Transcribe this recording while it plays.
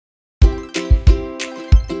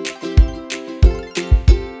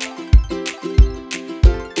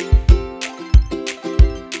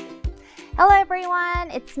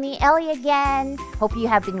it's me, Ellie again. Hope you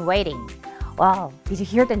have been waiting. Wow, did you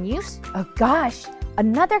hear the news? Oh gosh,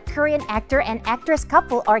 another Korean actor and actress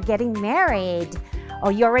couple are getting married. Oh,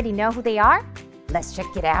 you already know who they are? Let's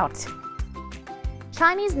check it out.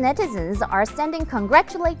 Chinese netizens are sending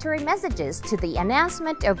congratulatory messages to the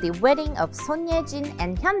announcement of the wedding of Son Ye-jin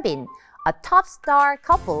and Hyunbin, a top star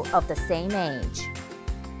couple of the same age.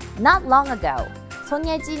 Not long ago, Son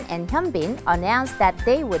Ye-jin and Hyunbin announced that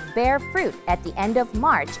they would bear fruit at the end of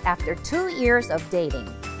March after 2 years of dating.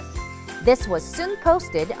 This was soon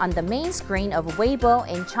posted on the main screen of Weibo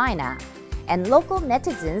in China, and local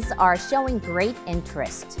netizens are showing great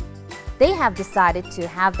interest. They have decided to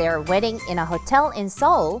have their wedding in a hotel in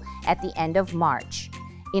Seoul at the end of March,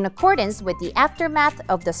 in accordance with the aftermath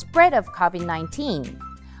of the spread of COVID-19.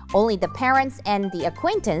 Only the parents and the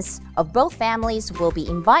acquaintance of both families will be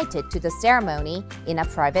invited to the ceremony in a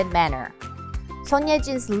private manner. Son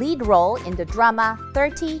Ye-jin's lead role in the drama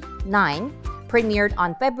 39 premiered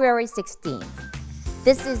on February 16th.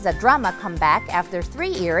 This is a drama comeback after 3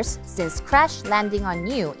 years since Crash Landing on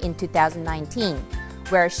You in 2019,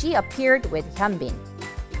 where she appeared with Hyunbin.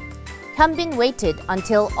 Hyunbin waited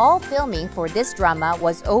until all filming for this drama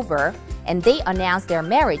was over and they announced their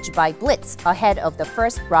marriage by Blitz ahead of the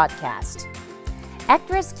first broadcast.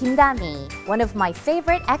 Actress Kim Da-mi, one of my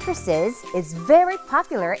favorite actresses, is very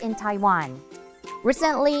popular in Taiwan.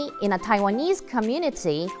 Recently, in a Taiwanese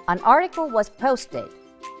community, an article was posted.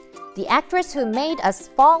 The actress who made us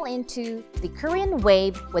fall into the Korean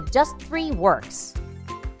wave with just 3 works.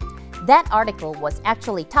 That article was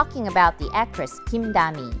actually talking about the actress Kim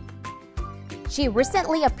Da-mi. She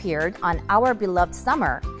recently appeared on Our Beloved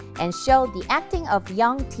Summer and showed the acting of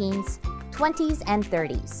young teens, 20s and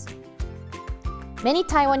 30s. Many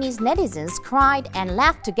Taiwanese netizens cried and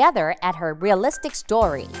laughed together at her realistic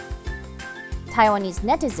story. Taiwanese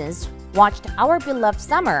netizens watched Our Beloved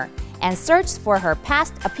Summer and searched for her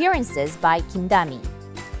past appearances by Kim Da-mi.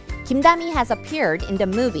 Kim Da-mi has appeared in the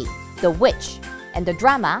movie The Witch and the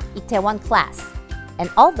drama Itaewon Class, and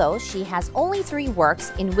although she has only 3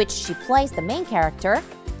 works in which she plays the main character,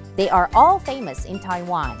 they are all famous in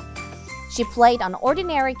Taiwan. She played an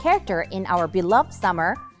ordinary character in Our Beloved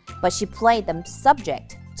Summer, but she played the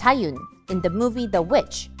subject, Cha-yun, in the movie The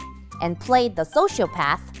Witch, and played the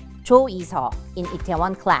sociopath, Cho Is-ho, in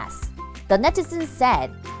Itaewon Class. The netizens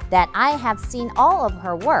said that I have seen all of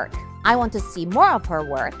her work, I want to see more of her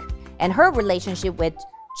work, and her relationship with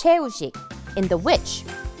Choi Woo-sik in The Witch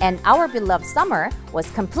and Our Beloved Summer was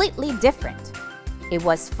completely different. It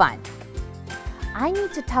was fun. I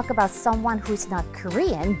need to talk about someone who's not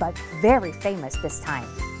Korean but very famous this time.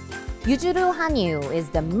 Yujiro Hanyu is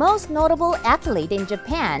the most notable athlete in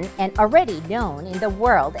Japan and already known in the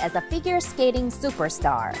world as a figure skating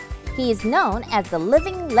superstar. He is known as the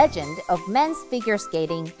living legend of men's figure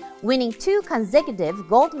skating, winning 2 consecutive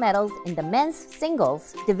gold medals in the men's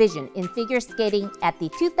singles division in figure skating at the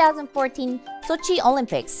 2014 Sochi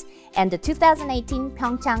Olympics and the 2018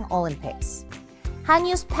 Pyeongchang Olympics.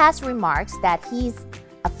 Hanyu's past remarks that he's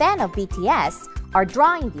a fan of BTS are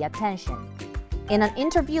drawing the attention. In an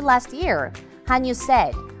interview last year, Hanyu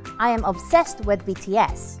said, "I am obsessed with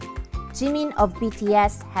BTS. Jimin of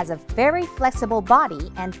BTS has a very flexible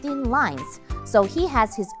body and thin lines, so he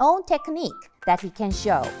has his own technique that he can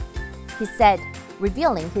show," he said,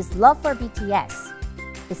 revealing his love for BTS,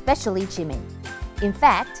 especially Jimin. In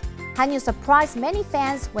fact, Hanyu surprised many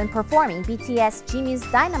fans when performing BTS Jimin's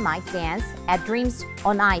Dynamite dance at Dreams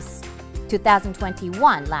on Ice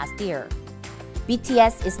 2021 last year.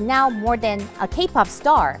 BTS is now more than a K-pop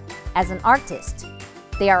star as an artist.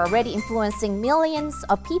 They are already influencing millions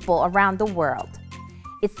of people around the world.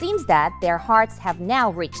 It seems that their hearts have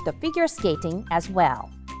now reached the figure skating as well.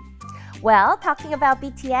 Well, talking about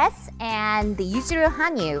BTS and the Yujiro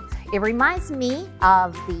Hanyu, it reminds me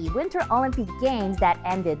of the Winter Olympic Games that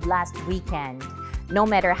ended last weekend. No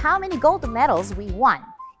matter how many gold medals we won,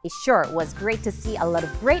 it sure was great to see a lot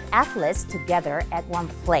of great athletes together at one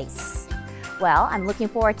place. Well, I'm looking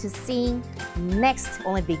forward to seeing next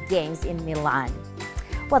Olympic Games in Milan.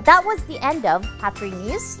 Well, that was the end of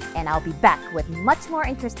핫쓰리뉴스, and I'll be back with much more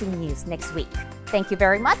interesting news next week. Thank you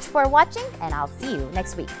very much for watching, and I'll see you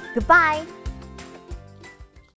next week. Goodbye!